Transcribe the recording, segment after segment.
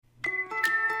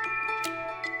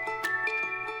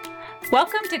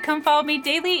Welcome to Come Follow Me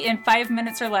Daily in 5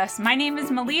 minutes or less. My name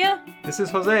is Malia. This is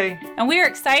Jose. And we are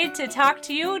excited to talk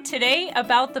to you today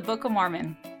about the Book of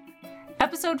Mormon.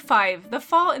 Episode 5, the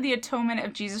fall and the atonement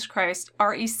of Jesus Christ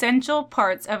are essential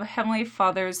parts of Heavenly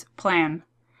Father's plan.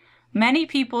 Many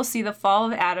people see the fall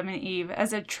of Adam and Eve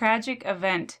as a tragic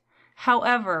event.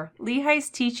 However, Lehi's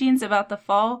teachings about the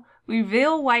fall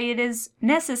reveal why it is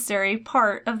necessary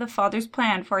part of the Father's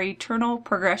plan for eternal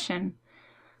progression.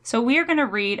 So we are going to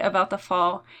read about the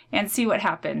fall and see what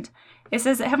happened. It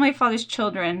says that Heavenly Father's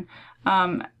children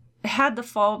had the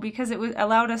fall because it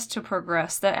allowed us to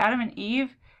progress. That Adam and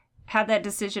Eve had that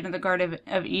decision in the Garden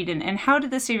of Eden. And how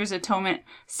did the Savior's atoning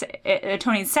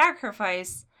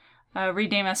sacrifice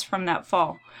redeem us from that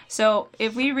fall? So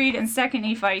if we read in 2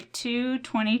 Nephi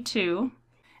 2:22,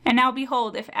 "And now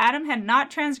behold, if Adam had not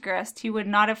transgressed, he would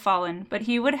not have fallen, but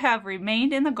he would have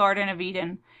remained in the Garden of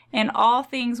Eden. And all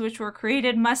things which were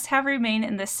created must have remained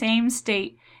in the same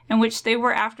state in which they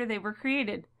were after they were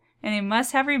created, and they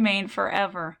must have remained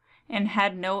forever, and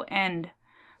had no end."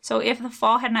 So if the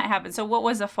fall had not happened, so what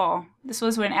was the fall? This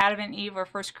was when Adam and Eve were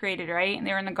first created, right? And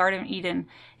they were in the Garden of Eden.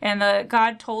 And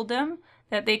God told them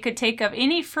that they could take of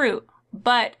any fruit,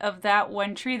 but of that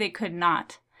one tree they could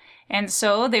not. And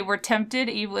so they were tempted.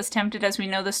 Eve was tempted, as we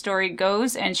know the story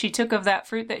goes, and she took of that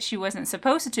fruit that she wasn't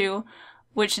supposed to,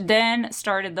 which then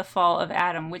started the fall of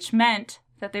Adam, which meant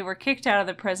that they were kicked out of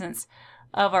the presence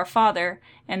of our Father,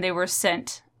 and they were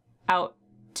sent out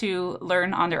to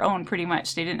learn on their own, pretty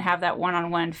much. They didn't have that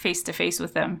one-on-one, face-to-face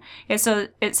with them. And so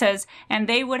it says, and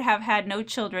they would have had no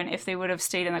children if they would have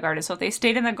stayed in the garden. So if they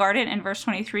stayed in the garden, in verse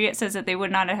 23, it says that they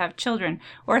would not have children,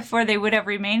 or for they would have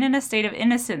remained in a state of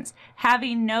innocence,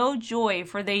 having no joy,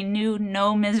 for they knew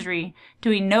no misery,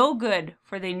 doing no good,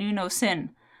 for they knew no sin.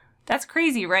 That's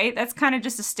crazy, right? That's kind of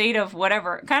just a state of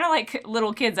whatever. Kind of like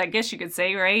little kids, I guess you could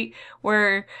say, right?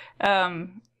 Where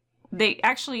they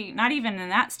actually, not even in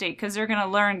that state, because they're going to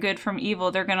learn good from evil.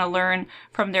 They're going to learn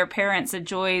from their parents the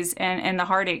joys and the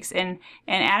heartaches. And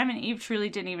Adam and Eve truly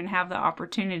didn't even have the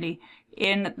opportunity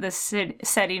in the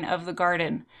setting of the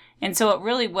garden. And so it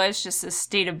really was just a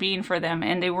state of being for them,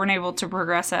 and they weren't able to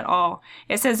progress at all.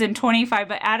 It says in 25,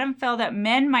 "But Adam fell that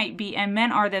men might be, and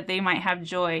men are that they might have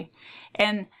joy."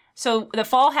 And so the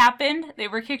fall happened, they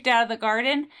were kicked out of the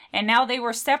garden, and now they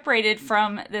were separated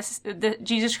from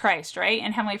Jesus Christ, right?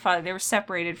 And Heavenly Father, they were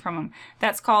separated from him.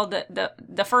 That's called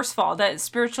the first fall, the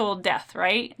spiritual death,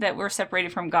 right? That we're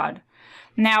separated from God.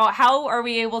 Now, how are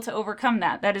we able to overcome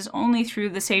that? That is only through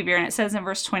the Savior. And it says in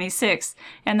verse 26,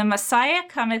 "And the Messiah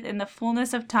cometh in the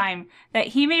fullness of time, that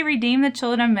he may redeem the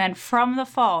children of men from the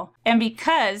fall. And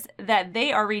because that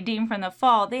they are redeemed from the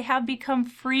fall, they have become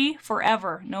free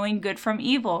forever, knowing good from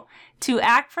evil, to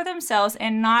act for themselves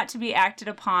and not to be acted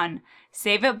upon,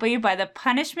 save it be by the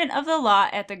punishment of the law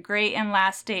at the great and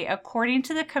last day, according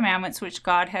to the commandments which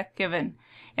God hath given."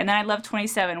 And then I love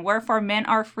 27, "Wherefore men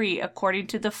are free according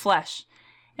to the flesh.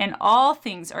 And all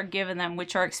things are given them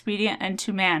which are expedient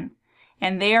unto man.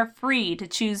 And they are free to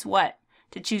choose what?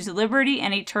 To choose liberty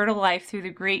and eternal life through the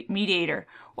great mediator."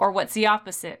 Or what's the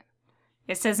opposite?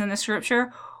 It says in the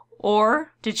scripture,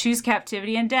 "Or to choose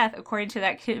captivity and death according to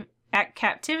that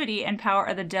captivity and power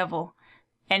of the devil.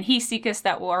 And he seeketh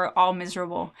that were all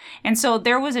miserable." And so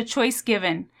there was a choice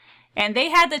given. And they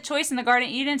had the choice in the Garden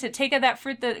of Eden to take of that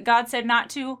fruit that God said not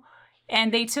to,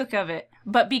 and they took of it.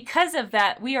 But because of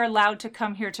that, we are allowed to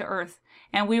come here to earth,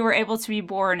 and we were able to be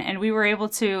born, and we were able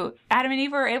to, Adam and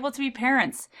Eve were able to be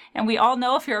parents. And we all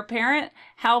know, if you're a parent,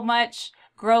 how much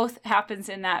growth happens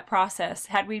in that process.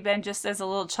 Had we been just as a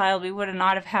little child, we would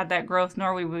not have had that growth,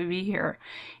 nor we would be here.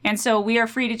 And so we are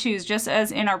free to choose, just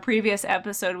as in our previous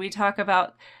episode, we talk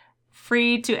about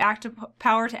free to act,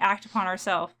 power to act upon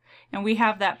ourselves. And we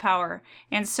have that power.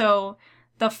 And so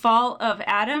the fall of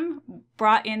Adam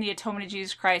brought in the atonement of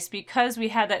Jesus Christ. Because we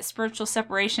had that spiritual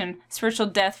separation, spiritual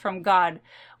death from God,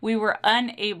 we were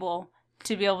unable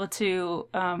to be able to,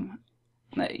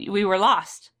 we were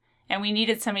lost. And we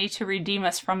needed somebody to redeem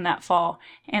us from that fall.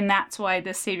 And that's why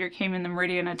the Savior came in the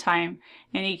meridian of time.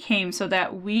 And he came so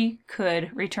that we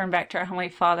could return back to our Heavenly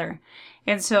Father.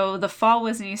 And so the fall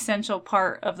was an essential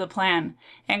part of the plan.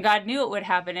 And God knew it would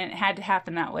happen, and it had to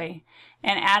happen that way.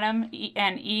 And Adam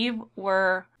and Eve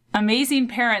were amazing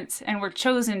parents and were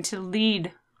chosen to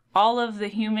lead all of the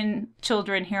human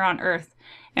children here on earth.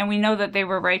 And we know that they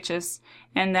were righteous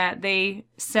and that they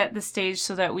set the stage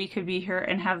so that we could be here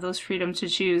and have those freedoms to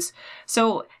choose.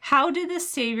 So how did the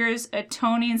Savior's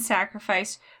atoning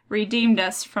sacrifice redeemed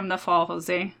us from the fall,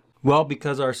 Jose? Well,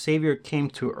 because our Savior came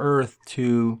to earth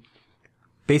to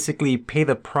basically pay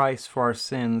the price for our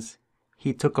sins.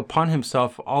 he took upon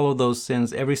himself all of those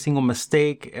sins, every single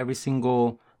mistake, every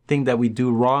single thing that we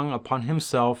do wrong upon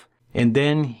himself. And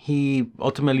then he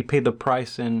ultimately paid the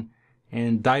price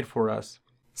and died for us.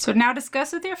 So now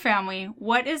discuss with your family,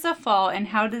 what is the fall and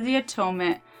how did the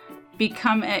atonement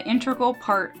become an integral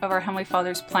part of our Heavenly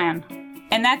Father's plan?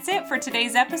 And that's it for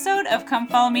today's episode of Come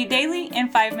Follow Me Daily in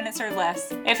 5 minutes or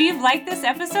less. If you've liked this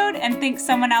episode and think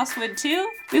someone else would too,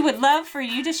 we would love for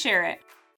you to share it.